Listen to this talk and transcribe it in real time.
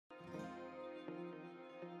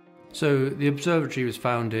So the observatory was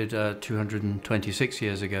founded 226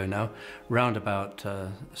 years ago now, round about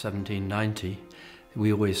 1790.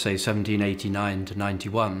 We always say 1789 to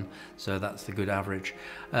 91, so that's the good average.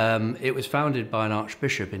 It was founded by an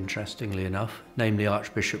archbishop, interestingly enough, namely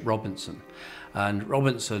Archbishop Robinson. And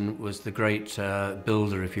Robinson was the great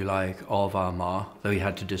builder, if you like, of Armagh, though he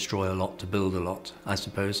had to destroy a lot to build a lot, I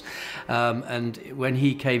suppose. And when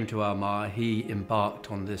he came to Armagh, he embarked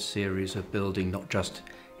on this series of building not just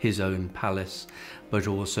his own palace, but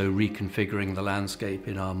also reconfiguring the landscape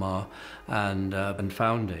in Armagh and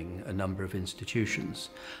founding a number of institutions,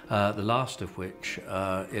 the last of which,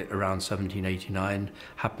 around 1789,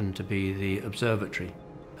 happened to be the observatory.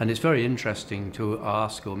 And it's very interesting to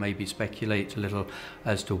ask, or maybe speculate a little,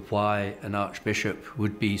 as to why an archbishop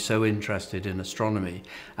would be so interested in astronomy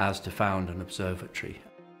as to found an observatory.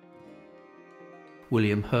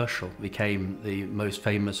 William Herschel became the most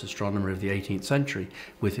famous astronomer of the 18th century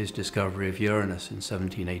with his discovery of Uranus in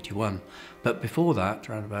 1781. But before that,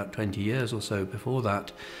 around about 20 years or so before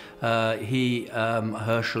that,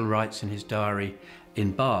 Herschel writes in his diary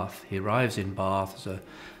in Bath. He arrives in Bath as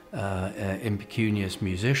an impecunious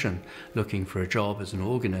musician looking for a job as an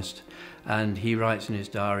organist, and he writes in his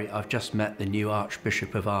diary, "I've just met the new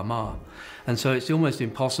Archbishop of Armagh." And so it's almost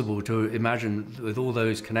impossible to imagine, with all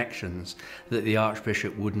those connections, that the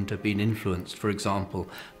Archbishop wouldn't have been influenced, for example,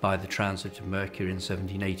 by the transit of Mercury in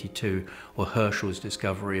 1782 or Herschel's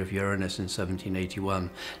discovery of Uranus in 1781,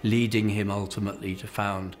 leading him ultimately to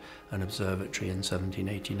found an observatory in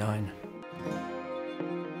 1789.